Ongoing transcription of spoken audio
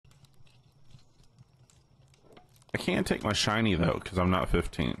I can't take my shiny though, because I'm not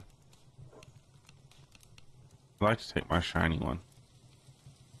 15. I'd like to take my shiny one.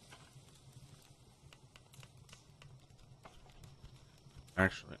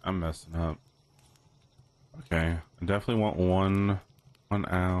 Actually, I'm messing up. Okay, I definitely want one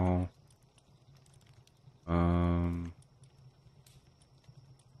owl. I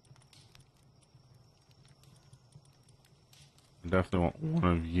definitely want one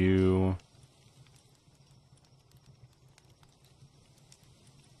of you.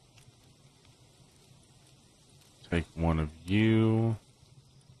 Take one of you.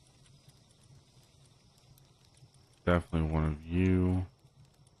 Definitely one of you.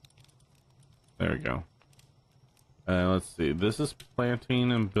 There we go. Let's see. This is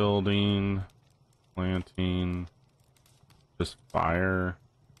planting and building. Planting. Just fire.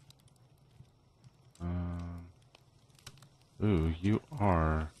 Ooh, you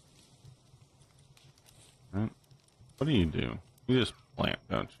are. Right? What do? You just plant,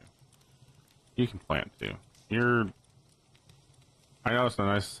 don't you? You can plant too. I know it's not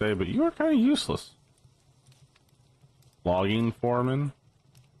nice to say, but you are kind of useless. Logging foreman.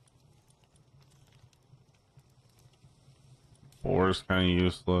 Boar is kind of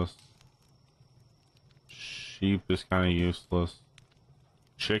useless. Sheep is kind of useless.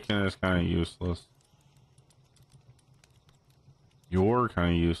 Chicken is kind of useless. You're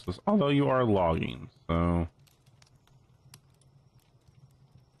kind of useless, although you are logging, so...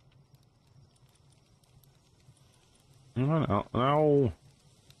 Anyone else? No!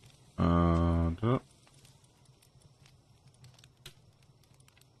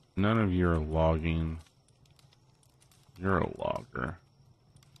 None of you are logging. You're a logger.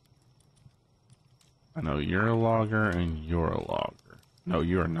 I know you're a logger and you're a logger. No,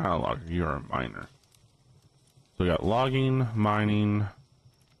 you are not a logger. You are a miner. So we got logging, mining,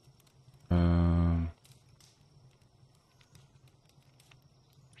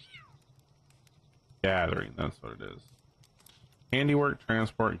 gathering. That's what it is. Handiwork,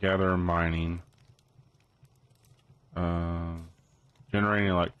 transport, gather, mining. Generating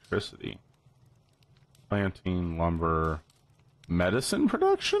electricity. Planting, lumber, medicine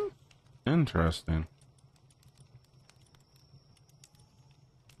production? Interesting.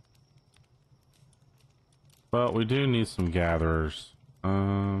 But we do need some gatherers.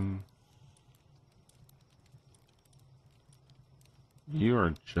 You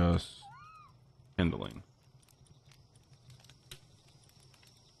are just kindling.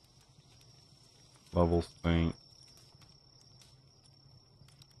 Level sync.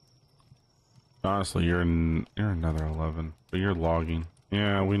 Honestly, you're another 11, but you're logging.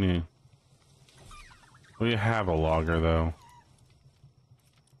 Yeah, we have a logger though.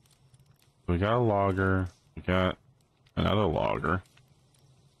 We got a logger. We got another logger.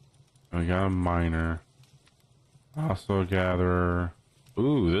 And we got a miner. Also a gatherer.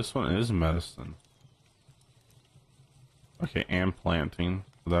 Ooh, this one is medicine. Okay, and planting.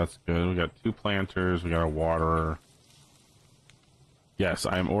 So that's good. We got 2 planters. We got a waterer. Yes,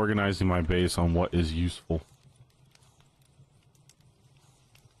 I am organizing my base on what is useful.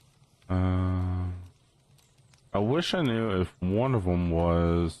 I wish I knew if one of them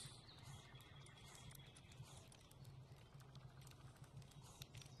was...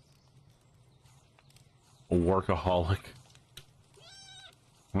 a workaholic.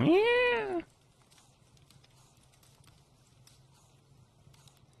 Yeah.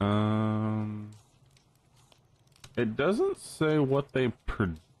 It doesn't say what they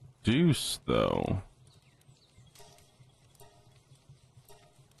produce though.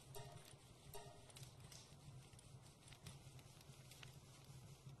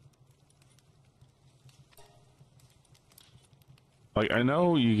 Like, I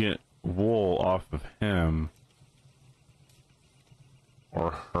know you get wool off of him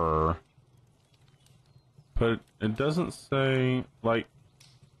or her, but it doesn't say, like,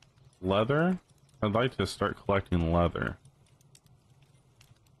 leather. I'd like to start collecting leather.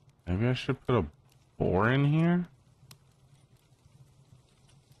 Maybe I should put a boar in here?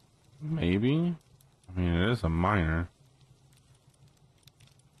 Maybe? I mean, it is a miner.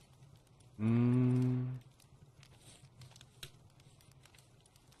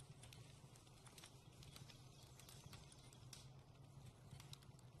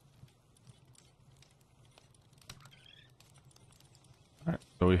 Alright,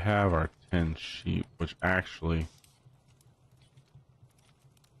 so we have our 10 sheep, which actually...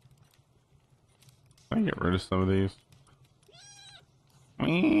 Can I get rid of some of these?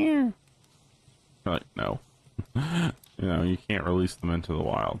 Like, no. You know, you can't release them into the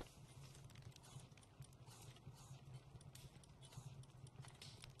wild.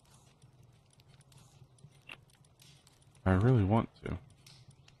 I really want to.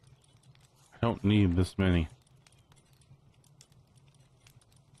 I don't need this many.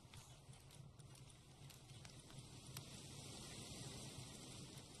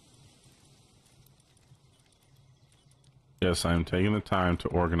 Yes, I am taking the time to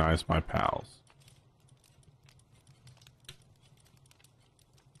organize my pals.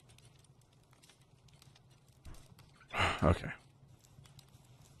 Okay.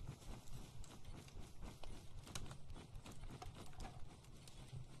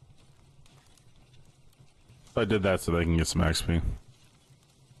 I did that so they can get some XP.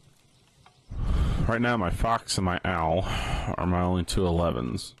 Right now, my fox and my owl are my only two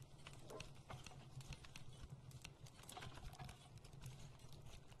 11s.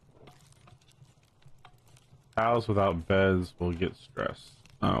 Owls without beds will get stressed.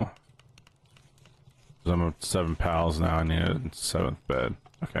 Oh. Because I'm at 7 pals now, I need a 7th bed.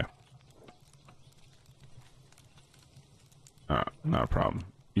 Okay. Not a problem.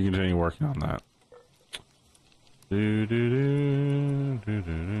 You continue working on that. Do do do do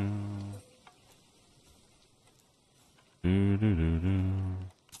do do. Do do do do.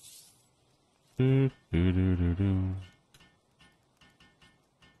 Do do do do do.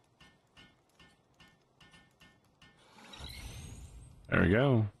 There we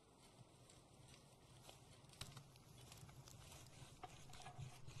go.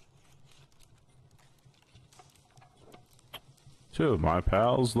 Two of my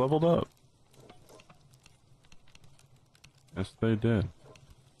pals leveled up. Yes, they did.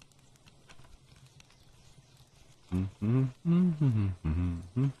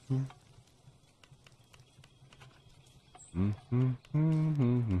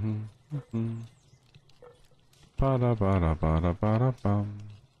 Ba da ba da ba da ba da bum.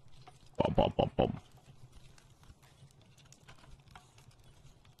 Bum bum bum bum.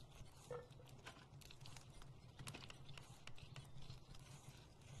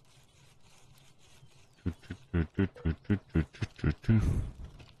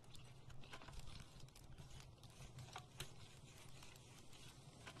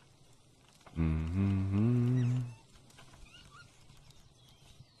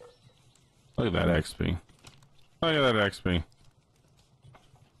 Look at that XP. Look at that XP.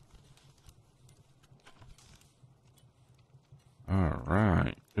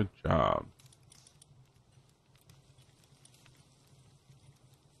 Alright, good job.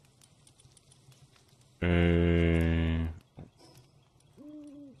 Okay.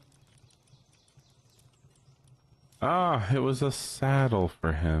 Ah, it was a saddle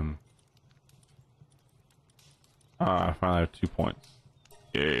for him. Ah, I finally have 2 points.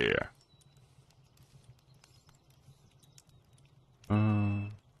 Yeah.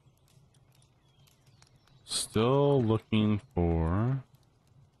 Still looking for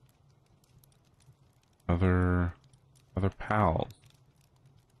other pals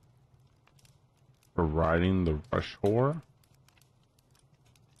for riding the rush whore.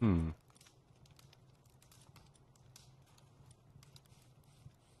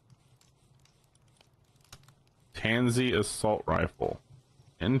 Tansy assault rifle.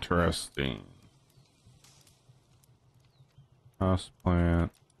 Interesting. House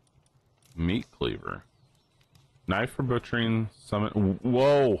plant. Meat cleaver. Knife for butchering. Summon.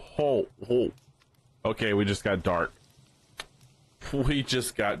 Whoa! Ho! Okay, we just got dark. We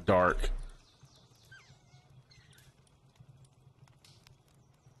just got dark.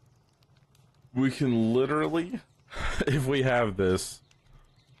 We can literally, if we have this,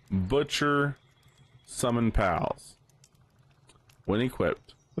 butcher, summon pals. When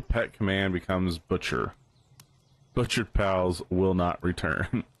equipped, the pet command becomes butcher. Butchered pals will not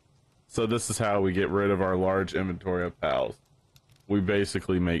return. So this is how we get rid of our large inventory of pals. We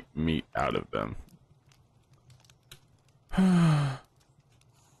basically make meat out of them.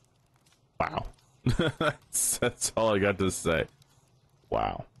 Wow. That's all I got to say.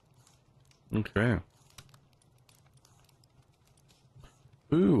 Wow. Okay.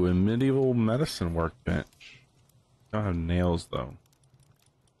 Ooh, a medieval medicine workbench. Don't have nails though.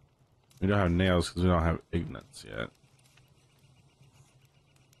 We don't have nails because we don't have ignits yet.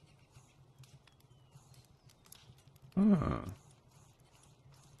 Huh.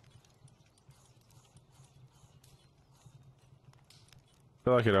 I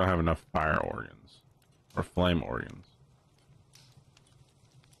feel like I don't have enough fire organs or flame organs.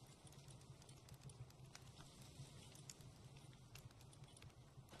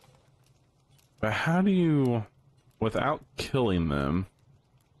 But how do you, without killing them,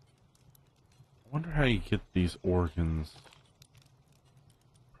 I wonder how you get these organs.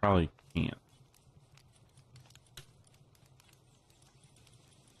 Probably can't.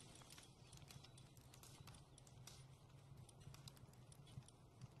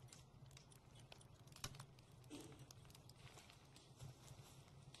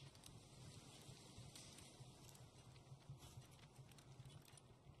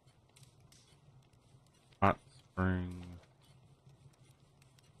 Bring.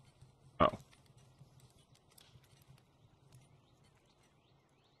 Oh.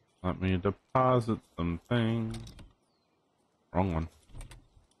 Let me deposit some things. Wrong one.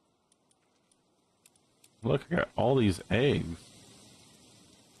 Look, I got all these eggs.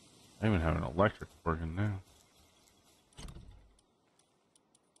 I even have an electric working now.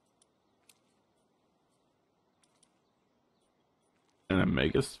 An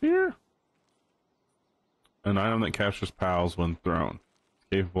Omegasphere? An item that captures pals when thrown.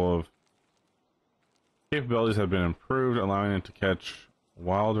 Capabilities have been improved, allowing it to catch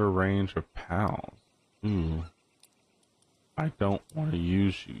wilder range of pals. Ooh. I don't want to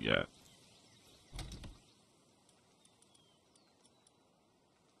use you yet.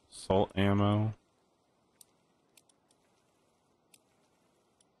 Salt ammo.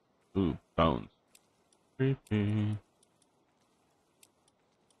 Ooh, bones. Creepy.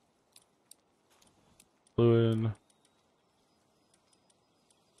 Fluid.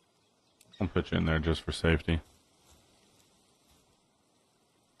 I'll put you in there just for safety.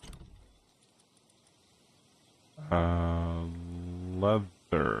 Leather.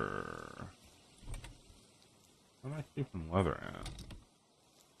 Where am I keeping leather at?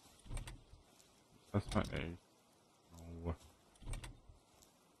 That's my egg. Oh.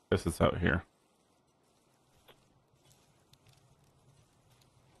 Guess it's out here.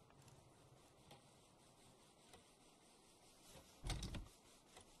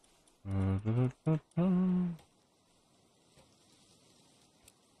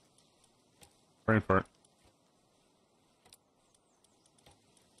 Brain fart.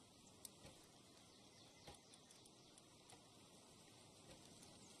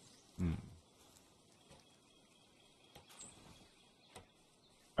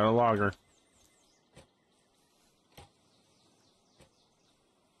 Got a logger.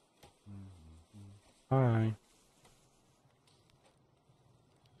 Hi.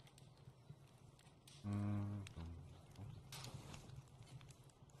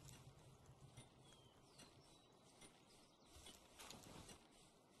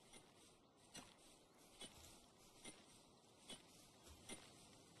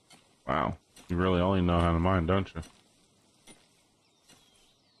 Wow. You really only know how to mine, don't you?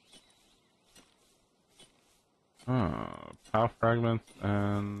 Power fragments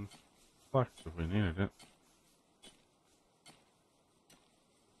and flux if we needed it.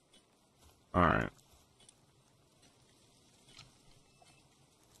 Alright.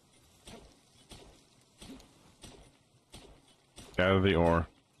 Gather the ore.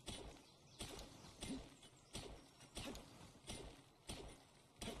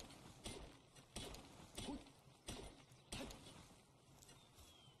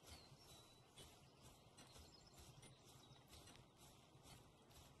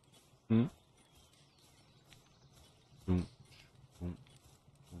 Hmm? Boom. Boom.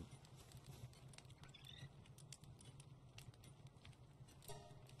 Boom.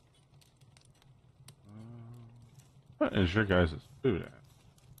 What is your guys' food at?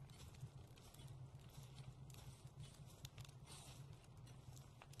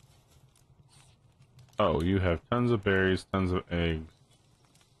 Oh, you have tons of berries, tons of eggs.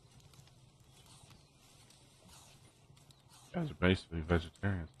 You guys are basically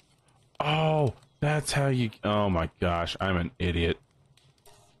vegetarians. Oh, that's how you... Oh my gosh, I'm an idiot.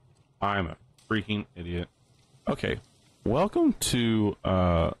 I'm a freaking idiot. Okay, welcome to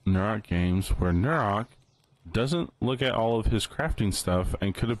NerokGames, where Nerok doesn't look at all of his crafting stuff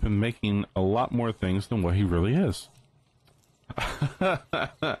and could have been making a lot more things than what he really is.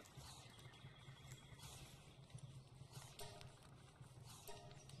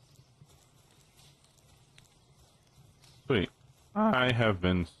 Sweet. I have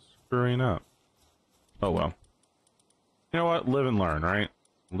been screwing up. Oh well. You know what? Live and learn, right?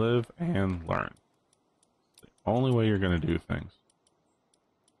 Live and learn. The only way you're going to do things.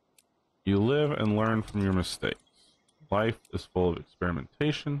 You live and learn from your mistakes. Life is full of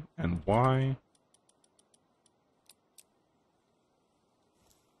experimentation, and why?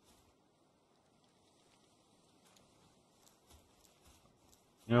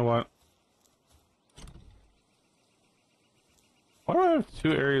 You know what? Why do I have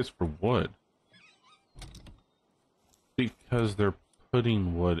two areas for wood? Because they're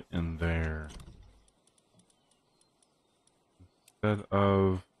putting wood in there. Instead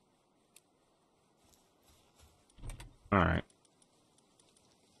of... Alright.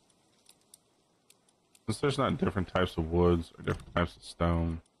 Since there's not different types of woods or different types of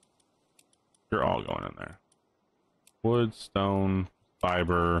stone, you're all going in there. Wood, stone,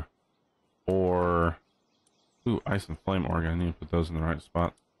 fiber, or... Ooh, ice and flame organ. I need to put those in the right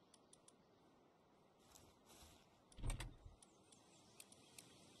spot.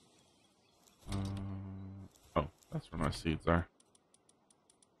 That's where my seeds are.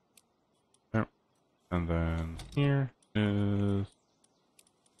 Yep. And then here is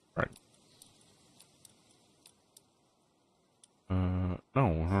right.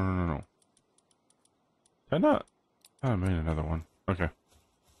 No. Did I not? I made another one. Okay.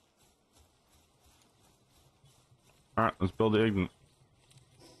 Alright, let's build the ignite.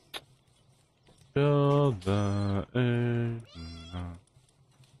 Build the ignite.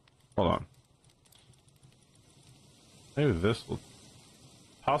 Hold on. Maybe this will...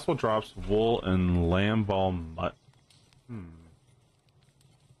 Possible drops, wool, and lamb ball mutt.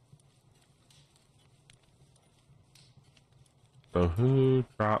 So who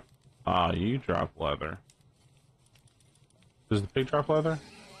dropped... Ah, you drop leather. Does the pig drop leather?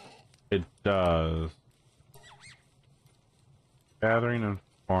 It does. Gathering and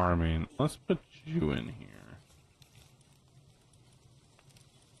farming. Let's put you in here.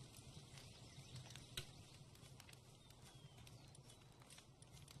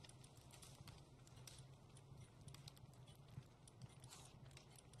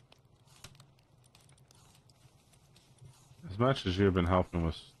 As much as you've been helping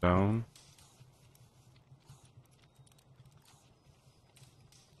with stone.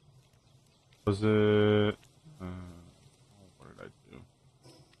 Was it... what did I do?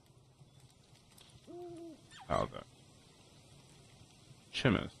 How's that?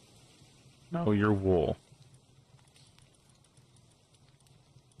 Chemist. No, you're wool.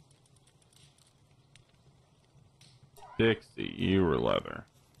 Dixie, you were leather.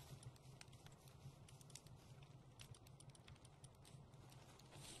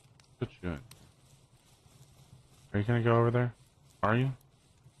 Put you in. Are you gonna go over there? Are you?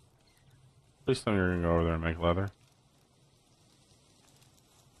 Please tell me you're gonna go over there and make leather.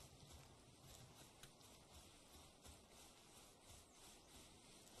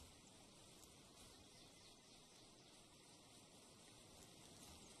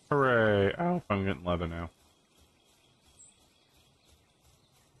 Hooray! I hope I'm getting leather now.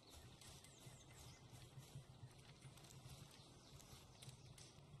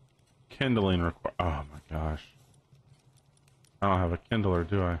 Kindling require. Oh my gosh. I don't have a kindler,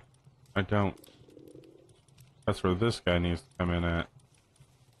 do I? I don't. That's where this guy needs to come in at.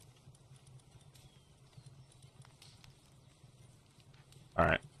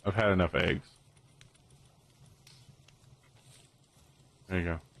 Alright, I've had enough eggs. There you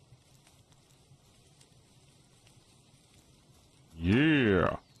go.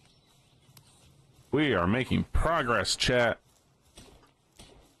 Yeah! We are making progress, chat.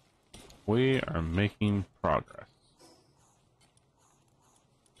 We are making progress.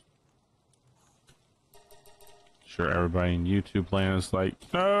 Sure, everybody in YouTube land is like,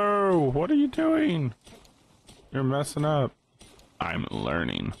 no, what are you doing? You're messing up. I'm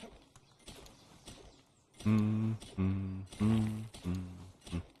learning.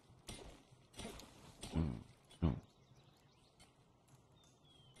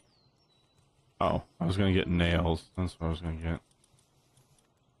 Oh, I was gonna get nails. That's what I was gonna get.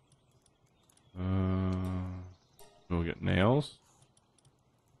 We'll get nails.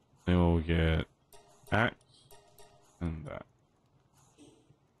 Then we'll get axe. And that.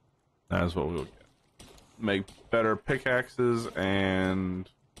 That is what we'll get. Make better pickaxes and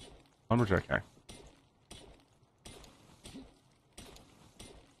lumberjack axe.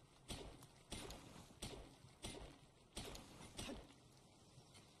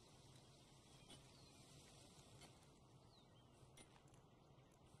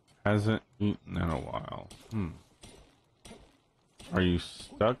 Hasn't eaten in a while. Are you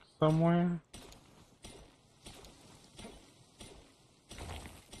stuck somewhere?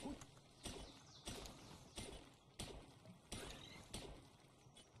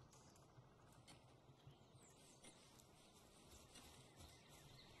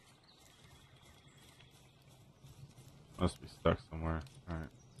 Must be stuck somewhere. Alright.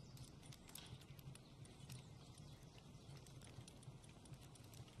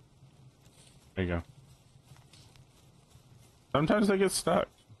 There you go. Sometimes they get stuck.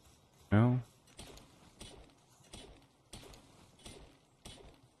 You know?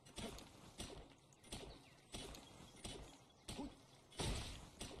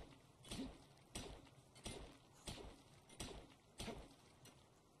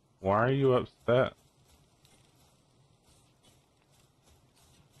 Why are you upset?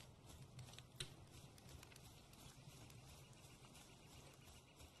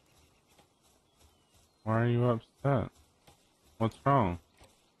 Why are you upset? What's wrong?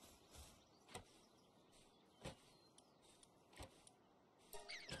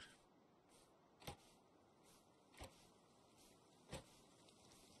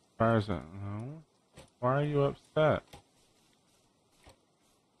 Why is it? No. Why are you upset?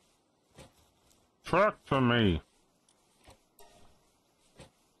 Talk to me.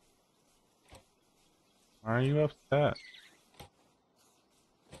 Why are you upset?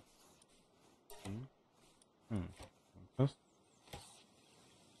 Just...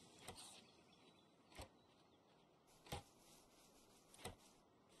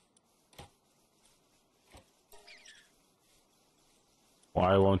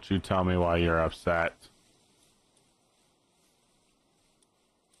 Why won't you tell me why you're upset?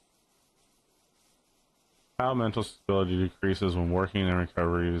 How mental stability decreases when working and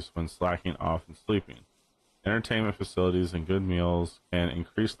recoveries when slacking off and sleeping. Entertainment facilities and good meals can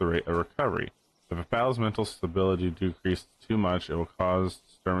increase the rate of recovery. If a pal's mental stability decreases too much, it will cause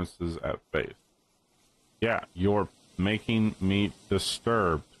disturbances at base. Yeah, you're making me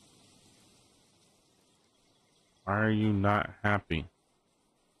disturbed. Why are you not happy?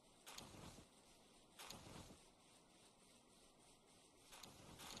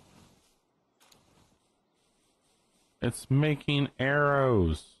 It's making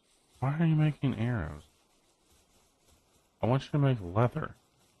arrows. Why are you making arrows? I want you to make leather.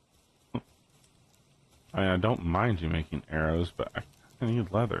 I mean, I don't mind you making arrows, but I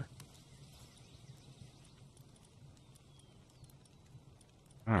need leather.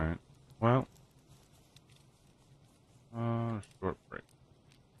 Alright. Well. Short break.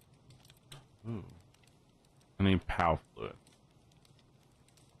 Ooh. I need POW fluid.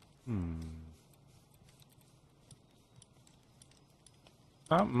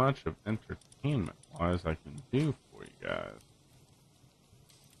 Not much of entertainment-wise I can do for you guys.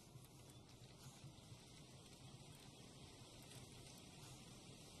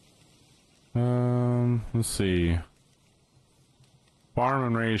 Let's see. Farm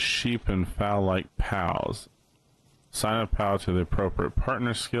and raise sheep and fowl like POWs. Assign a POW to the appropriate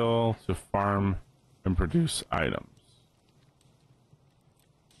partner skill to farm and produce items.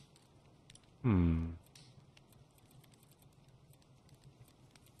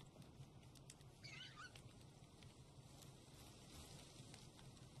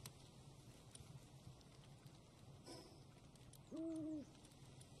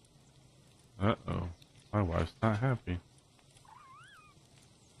 Uh-oh. My wife's not happy.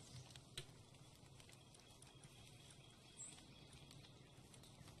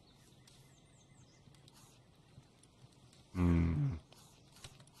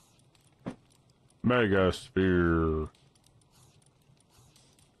 Mega Sphere.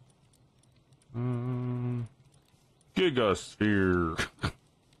 Gigasphere.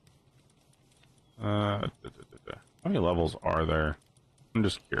 How many levels are there? I'm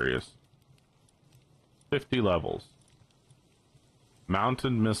just curious. 50 levels.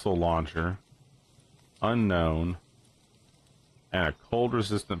 Mounted missile launcher. Unknown. And a cold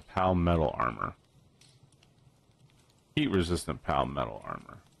resistant PAL metal armor. Heat resistant PAL metal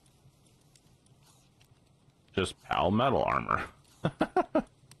armor. Just PAL metal armor.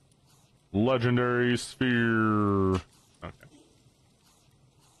 Legendary sphere. Okay.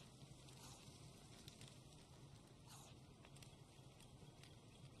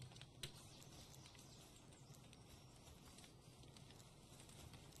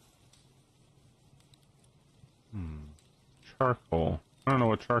 Charcoal. I don't know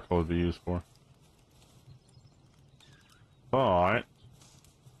what charcoal would be used for. But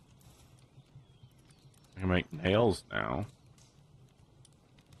I can make nails now.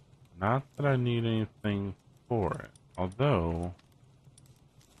 Not that I need anything for it. Although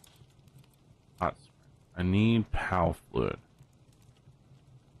I need POW fluid.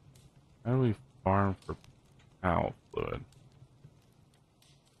 How do we farm for POW fluid?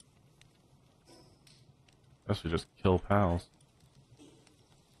 Guess we just kill pals.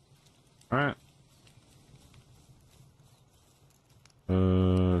 Alright.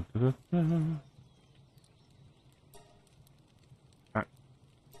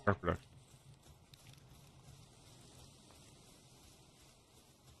 Our production.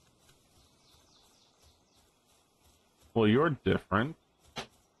 Well, you're different.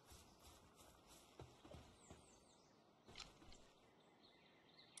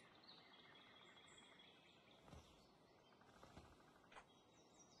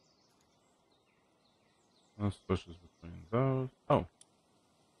 No switches between those. Oh.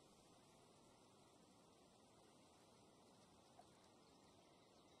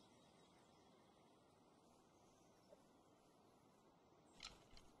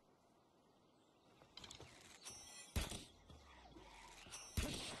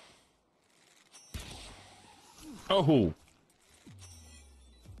 Oh.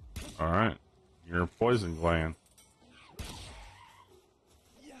 All right. You're a poison gland.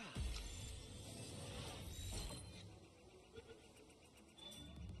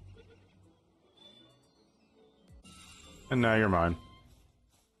 And now you're mine.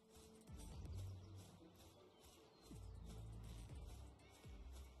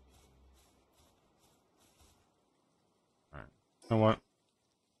 Alright. You know what?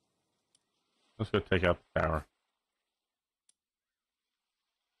 Let's go take out the tower.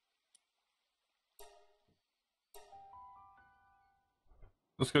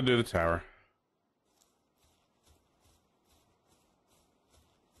 Let's go do the tower.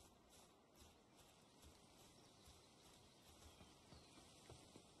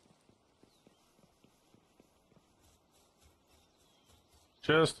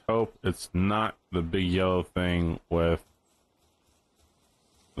 Just hope it's not the big yellow thing with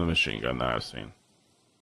the machine gun that I've seen.